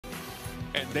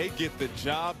And they get the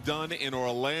job done in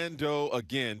Orlando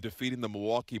again, defeating the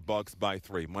Milwaukee Bucks by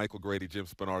 3. Michael Grady, Jim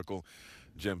Spanarkel.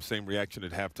 Jim, same reaction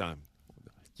at halftime.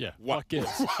 Yeah, What gives?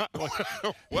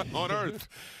 what on earth?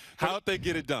 How'd they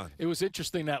get it done? It was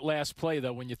interesting that last play,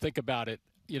 though, when you think about it.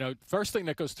 You know, first thing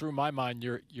that goes through my mind,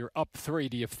 you're up 3.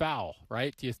 Do you foul,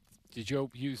 right? Did you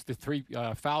use the 3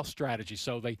 foul strategy?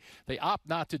 So they opt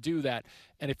not to do that.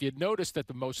 And if you'd noticed that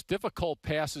the most difficult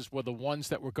passes were the ones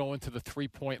that were going to the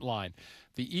three-point line.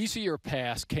 The easier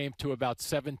pass came to about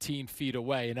 17 feet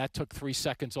away, and that took 3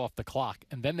 seconds off the clock.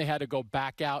 And then they had to go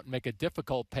back out and make a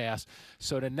difficult pass.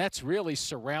 So the Nets really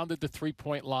surrounded the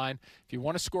three-point line. If you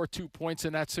want to score 2 points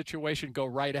in that situation, go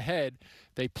right ahead.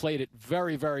 They played it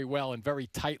very, very well and very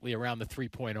tightly around the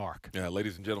three-point arc. Yeah,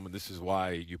 ladies and gentlemen, this is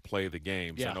why you play the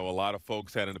games. Yeah. I know a lot of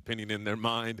folks had an opinion in their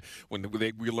mind when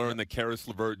we learned that Karis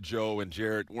LeVert, Joe, and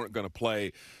Jared weren't going to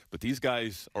play. But these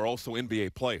guys are also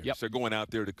NBA players. Yep. They're going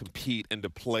out there to compete and to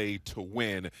play to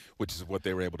win, which is what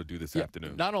they were able to do this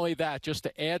afternoon. Not only that, just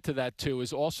to add to that, too,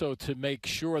 is also to make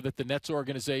sure that the Nets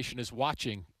organization is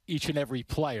watching each and every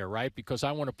player, right? Because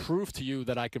I want to prove to you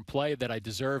that I can play, that I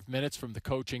deserve minutes from the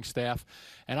coaching staff.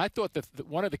 And I thought that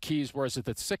one of the keys was at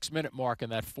the 6-minute mark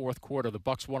in that fourth quarter, the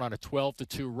Bucks went on a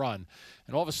 12-2 run.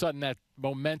 And all of a sudden that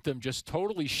momentum just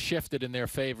totally shifted in their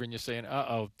favor, and you're saying,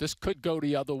 uh-oh, this could go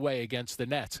the other way against the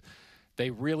Nets. They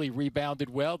really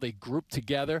rebounded well. They grouped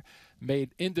together,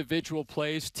 made individual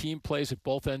plays, team plays at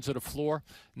both ends of the floor.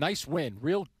 Nice win,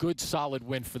 real good, solid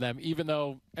win for them, even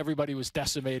though everybody was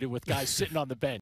decimated with guys sitting on the bench.